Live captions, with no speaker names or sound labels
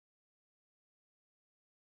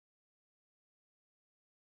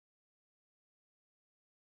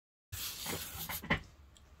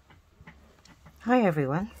Hi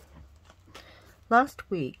everyone. Last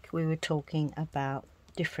week we were talking about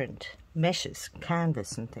different meshes,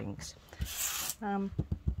 canvas and things. So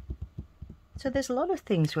there's a lot of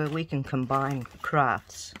things where we can combine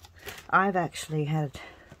crafts. I've actually had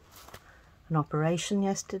an operation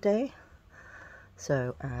yesterday,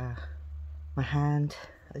 so my hand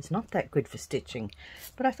is not that good for stitching,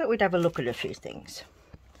 but I thought we'd have a look at a few things.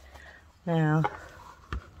 Now,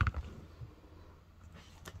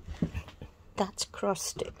 that's cross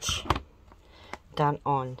stitch done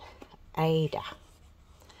on Aida.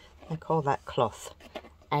 I call that cloth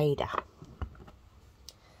Aida.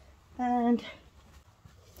 And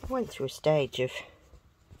I went through a stage of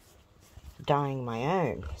dyeing my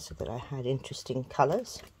own so that I had interesting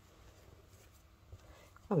colours.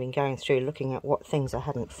 I've been going through looking at what things I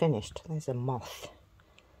hadn't finished. There's a moth.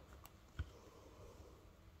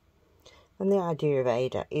 And the idea of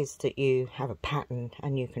Aida is that you have a pattern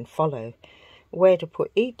and you can follow where to put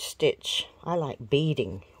each stitch. I like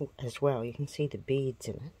beading as well. You can see the beads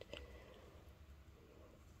in it.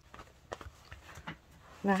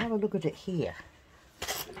 Now have a look at it here.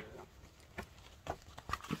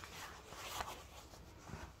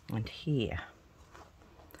 And here.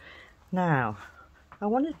 Now, I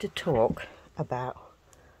wanted to talk about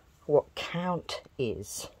what count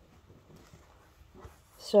is.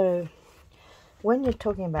 So, when you're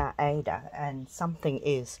talking about Aida and something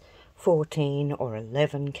is 14 or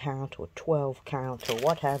 11 count or 12 count or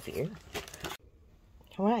what have you.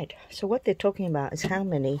 Alright, so what they're talking about is how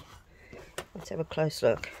many. Let's have a close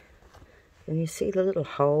look. Can you see the little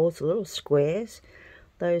holes, the little squares?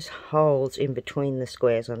 Those holes in between the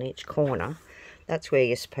squares on each corner, that's where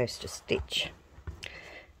you're supposed to stitch.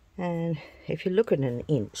 And if you look at an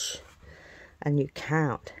inch and you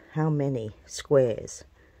count how many squares,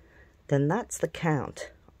 then that's the count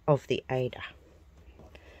of the Aida.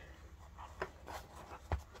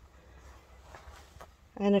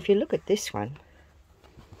 And if you look at this one,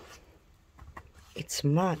 it's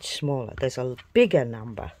much smaller. There's a bigger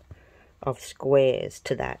number of squares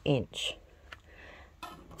to that inch.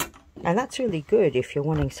 And that's really good if you're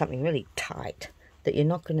wanting something really tight that you're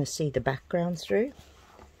not going to see the background through.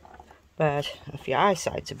 But if your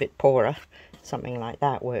eyesight's a bit poorer, something like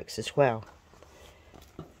that works as well.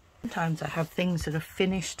 Sometimes I have things that are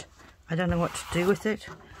finished. I don't know what to do with it.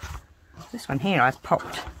 This one here I've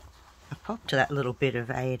popped to that little bit of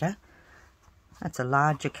Aida. That's a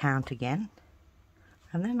larger count again.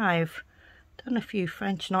 And then I've done a few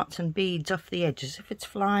French knots and beads off the edges. If it's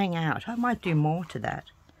flying out, I might do more to that.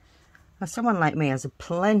 Now, someone like me has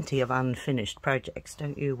plenty of unfinished projects.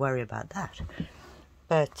 Don't you worry about that.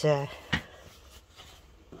 But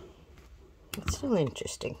it's still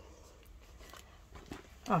interesting.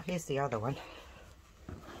 Oh, here's the other one.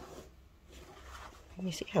 Can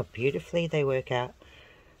you see how beautifully they work out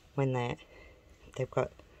when they've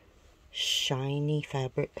got shiny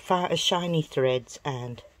fabric, shiny threads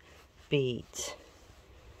and beads.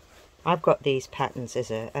 I've got these patterns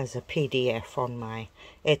as a PDF on my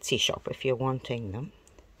Etsy shop if you're wanting them.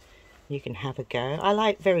 You can have a go. I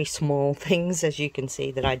like very small things, as you can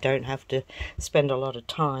see, that I don't have to spend a lot of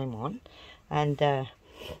time on. And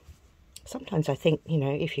sometimes I think, you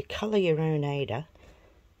know, if you colour your own Aida,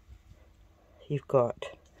 you've got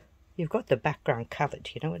the background covered,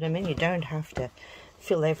 you know what I mean? You don't have to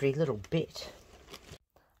fill every little bit.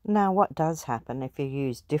 Now what does happen if you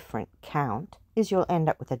use different count is you'll end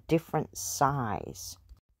up with a different size.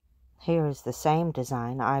 Here is the same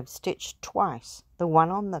design I've stitched twice. The one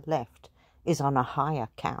on the left is on a higher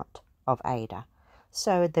count of Aida.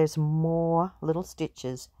 So there's more little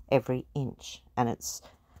stitches every inch and it's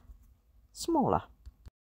smaller.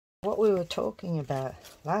 What we were talking about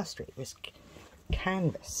last week was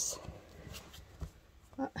canvas.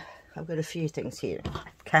 I've got a few things here,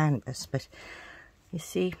 canvas, but you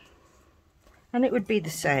see, and it would be the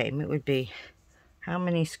same. It would be how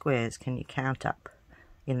many squares can you count up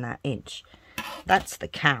in that inch. That's the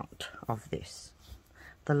count of this.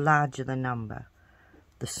 The larger the number,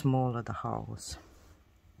 the smaller the holes.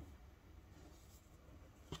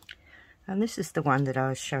 And this is the one that I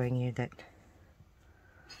was showing you that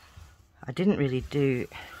I didn't really do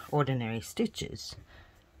ordinary stitches.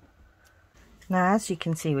 Now, as you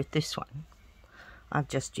can see with this one, I've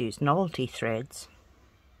just used novelty threads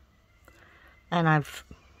and I've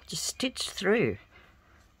just stitched through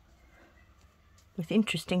with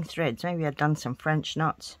interesting threads. Maybe I've done some French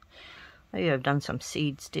knots, maybe I've done some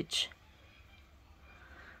seed stitch.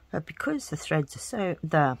 But because the threads are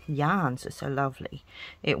the yarns are so lovely,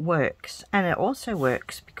 it works. And it also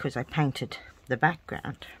works because I painted the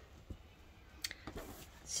background.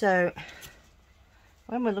 So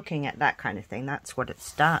when we're looking at that kind of thing, that's what it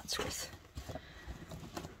starts with.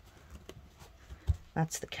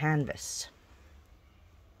 That's the canvas.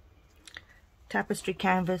 Tapestry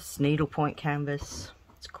canvas, needlepoint canvas.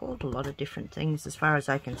 It's called a lot of different things as far as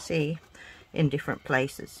I can see in different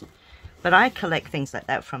places. But I collect things like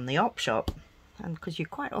that from the op shop, and because you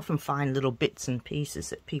quite often find little bits and pieces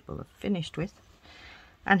that people have finished with.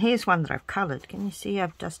 And here's one that I've coloured. Can you see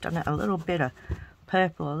I've just done it a little bit of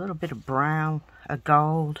purple, a little bit of brown, a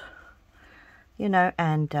gold, you know,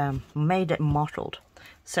 and made it mottled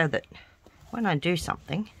so that when I do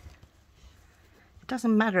something, it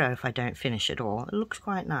doesn't matter if I don't finish it all. It looks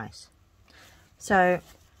quite nice. So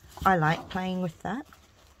I like playing with that.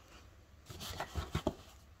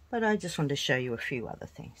 But I just wanted to show you a few other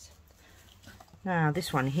things. Now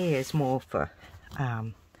this one here is more for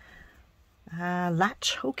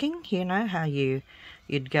latch hooking. You know how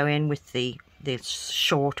you'd go in with the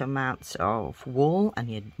short amounts of wool and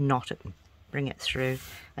you'd knot it and bring it through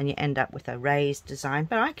and you end up with a raised design.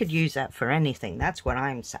 But I could use that for anything. That's what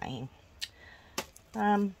I'm saying.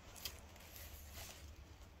 So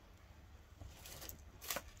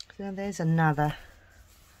there's another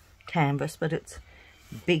canvas, but it's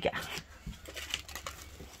bigger.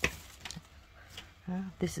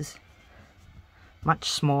 This is much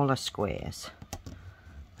smaller squares.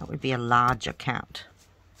 That would be a larger count.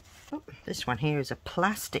 Oh, this one here is a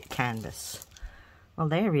plastic canvas. Well,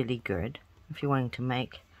 they're really good if you're wanting to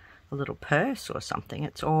make a little purse or something.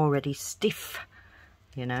 It's already stiff,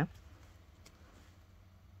 you know.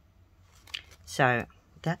 So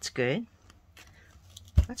that's good.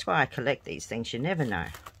 That's why I collect these things. You never know.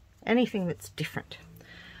 Anything that's different.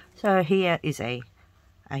 So here is a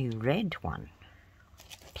red one.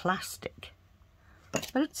 Plastic. But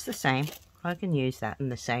it's the same. I can use that in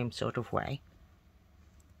the same sort of way.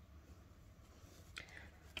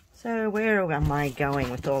 So where am I going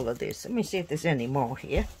with all of this? Let me see if there's any more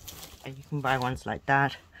here. And you can buy ones like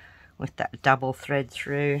that with that double thread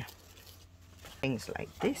through. Things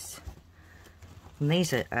like this. And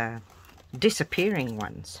these are disappearing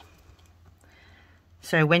ones.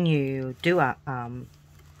 So when you do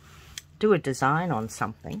a design on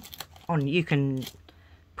something, you can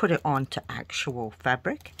put it onto actual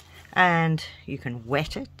fabric, and you can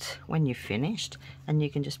wet it when you've finished, and you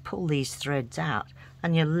can just pull these threads out,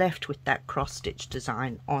 and you're left with that cross-stitch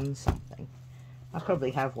design on something. I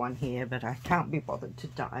probably have one here, but I can't be bothered to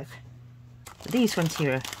dive. These ones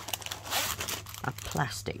here are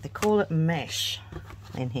plastic. They call it mesh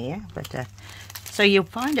in here, but so you'll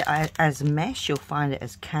find it as mesh, you'll find it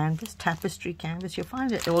as canvas, tapestry canvas, you'll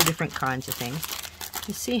find it all different kinds of things.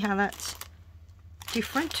 You see how that's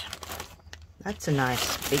different? That's a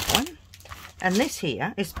nice big one. And this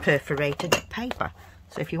here is perforated paper.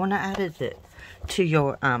 So if you want to add it to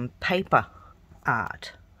your paper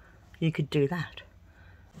art, you could do that.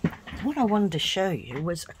 What I wanted to show you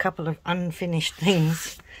was a couple of unfinished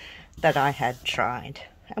things that I had tried,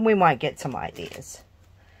 and we might get some ideas.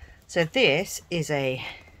 So this is a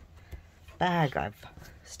bag I've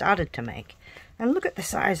started to make, and look at the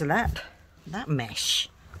size of that mesh,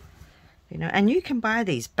 you know. And you can buy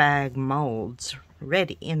these bag molds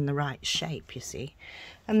ready in the right shape, you see,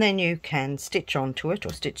 and then you can stitch onto it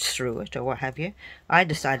or stitch through it or what have you. I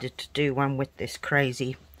decided to do one with this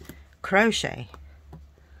crazy crochet.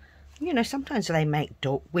 You know, sometimes we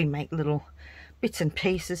make little bits and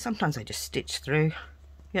pieces. Sometimes I just stitch through,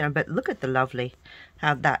 you know, but look at the lovely,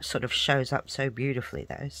 how that sort of shows up so beautifully,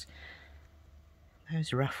 those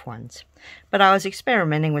rough ones. But I was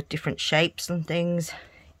experimenting with different shapes and things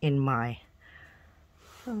in my,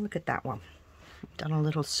 oh, look at that one. I've done a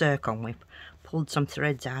little circle and we've pulled some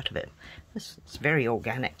threads out of it. It's very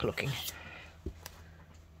organic looking.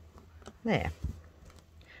 There.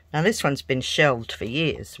 Now this one's been shelved for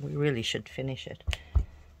years. We really should finish it.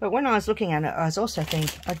 But when I was looking at it, I was also thinking,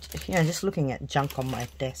 you know, just looking at junk on my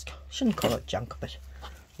desk. Shouldn't call it junk, but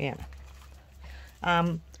yeah.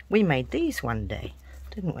 We made these one day,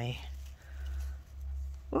 didn't we?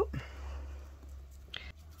 Oop.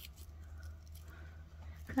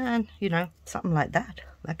 And, you know, something like that.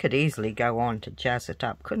 That could easily go on to jazz it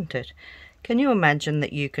up, couldn't it? Can you imagine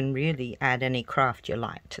that you can really add any craft you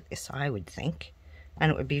like to this, I would think. And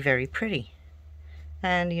it would be very pretty.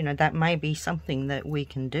 And, you know, that may be something that we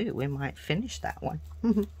can do. We might finish that one.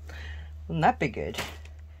 Wouldn't that be good?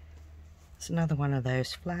 It's another one of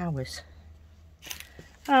those flowers.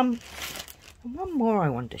 One more I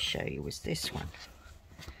wanted to show you was this one.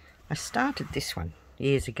 I started this one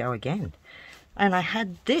years ago again. And I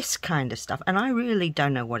had this kind of stuff. And I really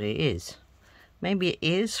don't know what it is. Maybe it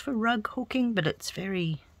is for rug hooking, but it's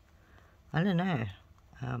very, I don't know,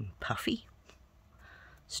 puffy.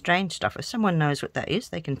 strange stuff. If someone knows what that is,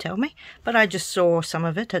 they can tell me. But I just saw some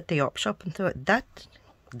of it at the op shop and thought that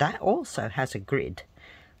also has a grid.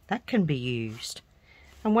 That can be used.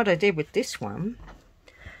 And what I did with this one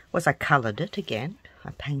was I coloured it again.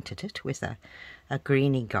 I painted it with a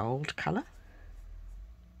greeny gold colour.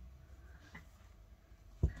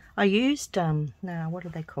 I used, now what are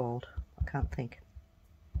they called? I can't think.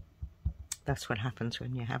 That's what happens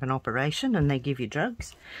when you have an operation and they give you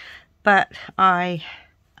drugs. But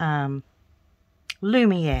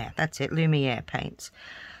Lumiere, that's it, Lumiere paints.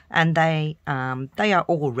 And they are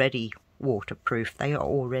already waterproof. They are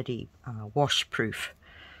already washproof,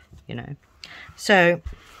 you know. So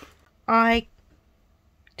I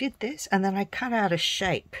did this and then I cut out a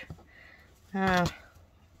shape.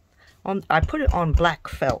 I put it on black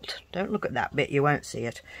felt. Don't look at that bit, you won't see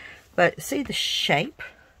it. But see the shape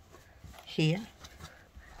here?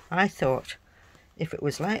 I thought if it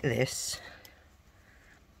was like this,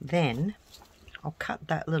 then I'll cut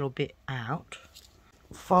that little bit out,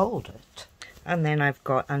 fold it, and then I've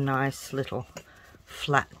got a nice little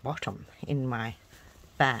flat bottom in my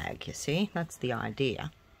bag, you see? That's the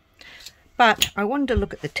idea. But I wanted to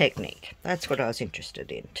look at the technique. That's what I was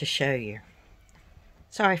interested in, to show you.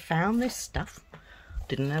 So I found this stuff,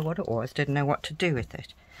 didn't know what it was, didn't know what to do with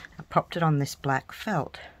it. I popped it on this black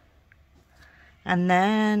felt. And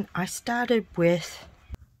then I started with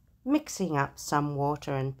mixing up some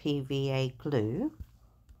water and PVA glue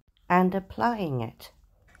and applying it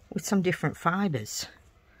with some different fibres.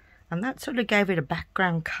 And that sort of gave it a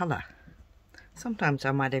background colour. Sometimes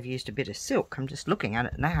I might have used a bit of silk. I'm just looking at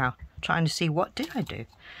it now, trying to see what did I do.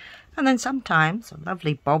 And then sometimes,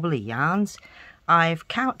 lovely bobbly yarns, I've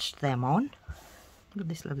couched them on. Look at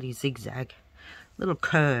this lovely zigzag. Little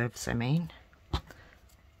curves, I mean.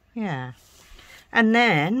 Yeah. And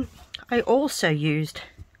then I also used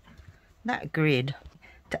that grid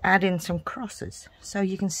to add in some crosses. So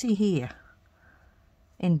you can see here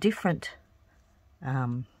in different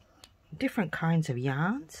kinds of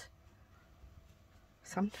yarns.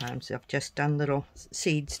 Sometimes I've just done little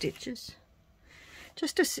seed stitches.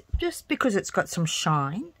 Just because it's got some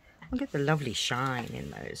shine. Look at the lovely shine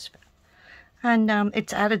in those. And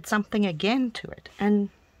it's added something again to it. And,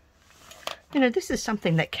 you know, this is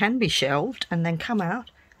something that can be shelved and then come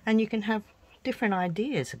out and you can have different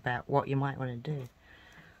ideas about what you might want to do.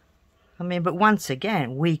 I mean, but once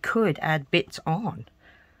again, we could add bits on.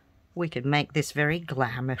 We could make this very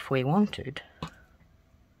glam if we wanted.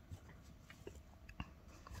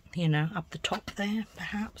 You know, up the top there,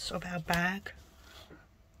 perhaps, of our bag.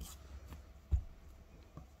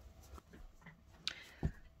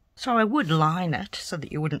 So I would line it so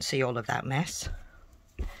that you wouldn't see all of that mess.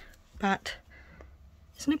 But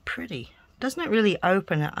isn't it pretty? Doesn't it really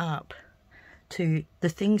open it up to the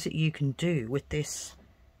things that you can do with this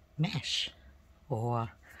mesh? Or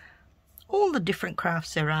all the different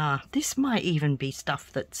crafts there are. This might even be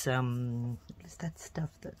stuff that's, is that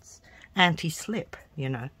stuff that's anti-slip, you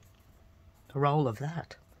know? A roll of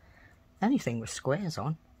that. Anything with squares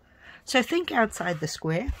on. So think outside the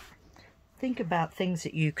square. Think about things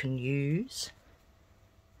that you can use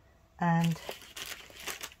and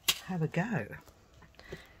have a go.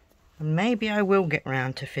 And maybe I will get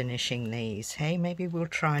round to finishing these. Hey, maybe we'll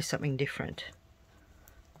try something different.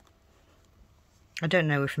 I don't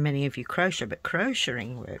know if many of you crochet, but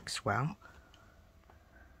crocheting works well.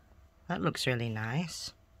 That looks really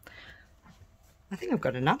nice. I think I've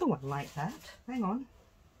got another one like that. Hang on.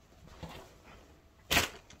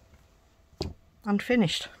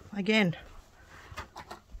 Unfinished again.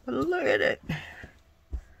 But look at it.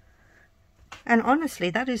 And honestly,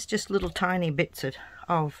 that is just little tiny bits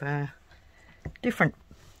of different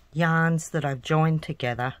yarns that I've joined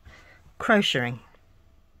together, crocheting.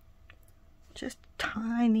 Just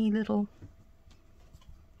tiny little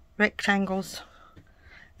rectangles.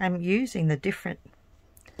 I'm using the different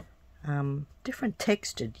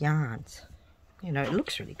textured yarns. You know, it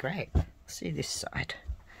looks really great. See this side.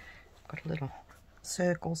 Got a little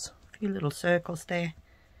circles, a few little circles there.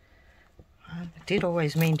 I did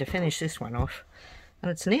always mean to finish this one off,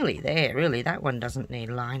 and it's nearly there really. That one doesn't need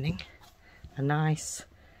lining. A nice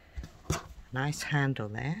handle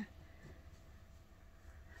there.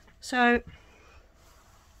 So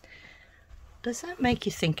does that make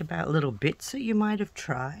you think about little bits that you might have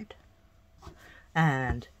tried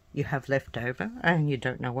and you have left over and you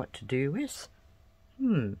don't know what to do with?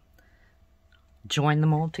 Join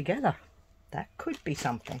them all together. That could be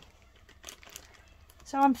something.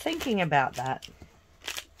 So I'm thinking about that.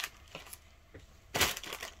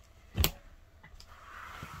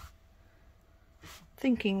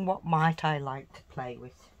 Thinking what might I like to play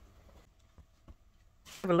with.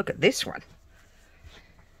 Have a look at this one.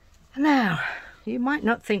 Now, you might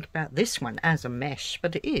not think about this one as a mesh,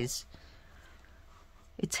 but it is.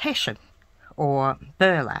 It's Hessian or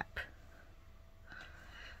burlap.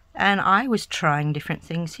 And I was trying different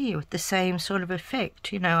things here with the same sort of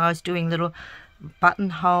effect. You know, I was doing little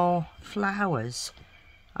buttonhole flowers.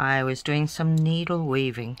 I was doing some needle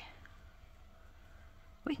weaving.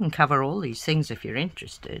 We can cover all these things if you're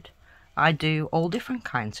interested. I do all different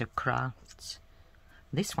kinds of crafts.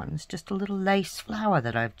 This one's just a little lace flower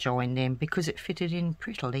that I've joined in because it fitted in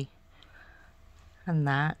prettily. And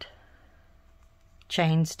that.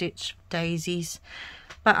 Chain stitch daisies.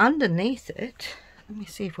 But underneath it, let me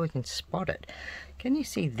see if we can spot it. Can you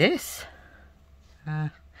see this?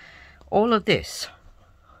 All of this.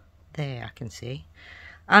 There, I can see.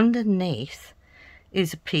 Underneath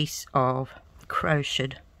is a piece of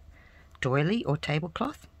crocheted doily or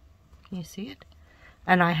tablecloth. Can you see it?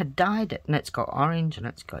 And I had dyed it, and it's got orange, and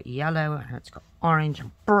it's got yellow, and it's got orange, and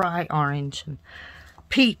bright orange, and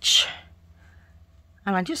peach.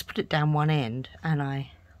 And I just put it down one end, and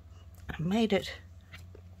I made it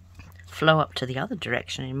flow up to the other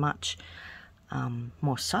direction in much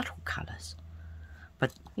more subtle colours.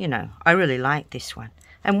 But, you know, I really like this one.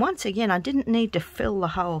 And once again, I didn't need to fill the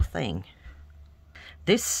whole thing.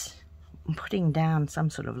 This, putting down some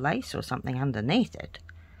sort of lace or something underneath it,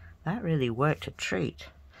 that really worked a treat.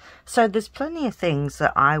 So there's plenty of things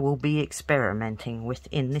that I will be experimenting with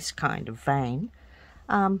in this kind of vein,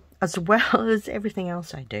 as well as everything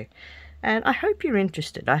else I do. And I hope you're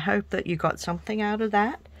interested. I hope that you got something out of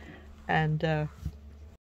that. And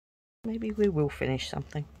maybe we will finish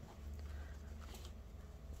something.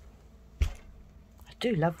 I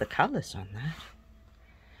do love the colours on that.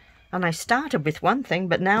 And I started with one thing,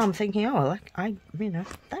 but now I'm thinking, oh, you know,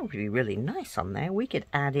 that would be really nice on there. We could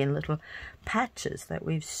add in little patches that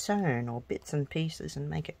we've sewn or bits and pieces and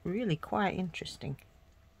make it really quite interesting.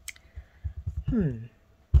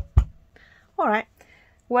 All right.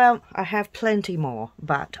 Well, I have plenty more,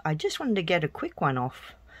 but I just wanted to get a quick one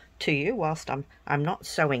off to you whilst I'm not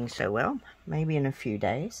sewing so well. Maybe in a few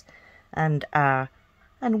days, and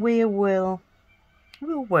we'll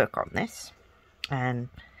work on this and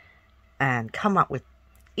come up with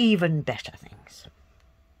even better things.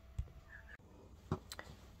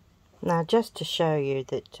 Now, just to show you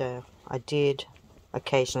that I did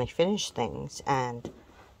occasionally finish things and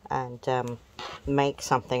make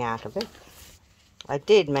something out of it, I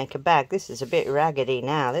did make a bag. This is a bit raggedy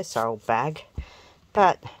now, this old bag,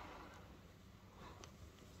 but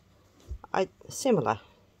similar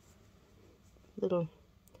little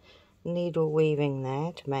needle weaving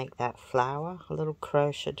there to make that flower, a little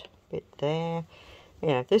crocheted bit there. You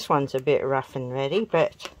know, this one's a bit rough and ready,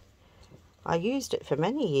 but I used it for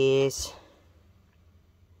many years.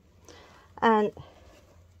 And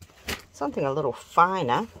something a little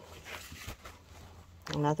finer,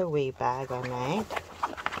 another wee bag I made.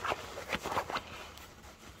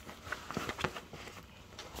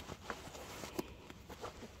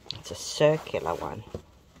 It's a circular one.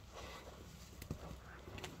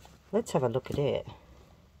 Let's have a look at it,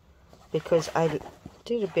 because I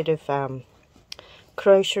did a bit of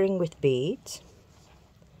crocheting with beads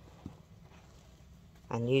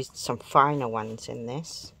and used some finer ones in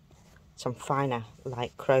this, some finer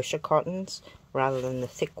like crochet cottons rather than the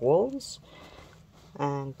thick wools,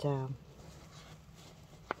 and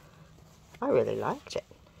I really liked it.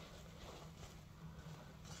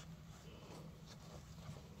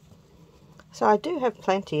 So I do have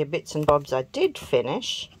plenty of bits and bobs I did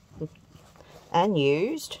finish and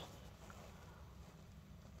used,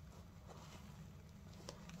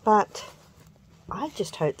 but I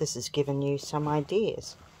just hope this has given you some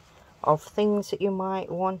ideas of things that you might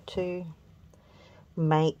want to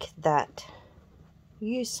make that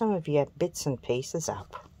use some of your bits and pieces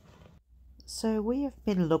up. So we have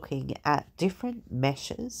been looking at different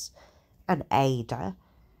meshes and Aida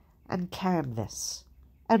and canvas,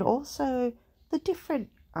 and also the different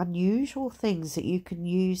unusual things that you can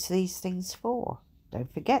use these things for.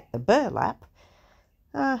 Don't forget the burlap,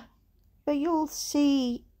 but you'll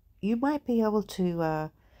see you might be able to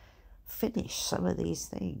finish some of these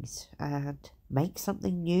things and make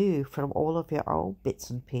something new from all of your old bits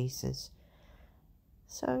and pieces.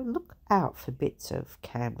 So look out for bits of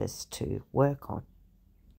canvas to work on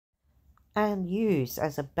and use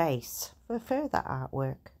as a base for further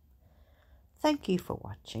artwork. Thank you for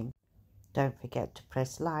watching. Don't forget to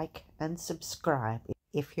press like and subscribe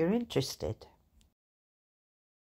if you're interested.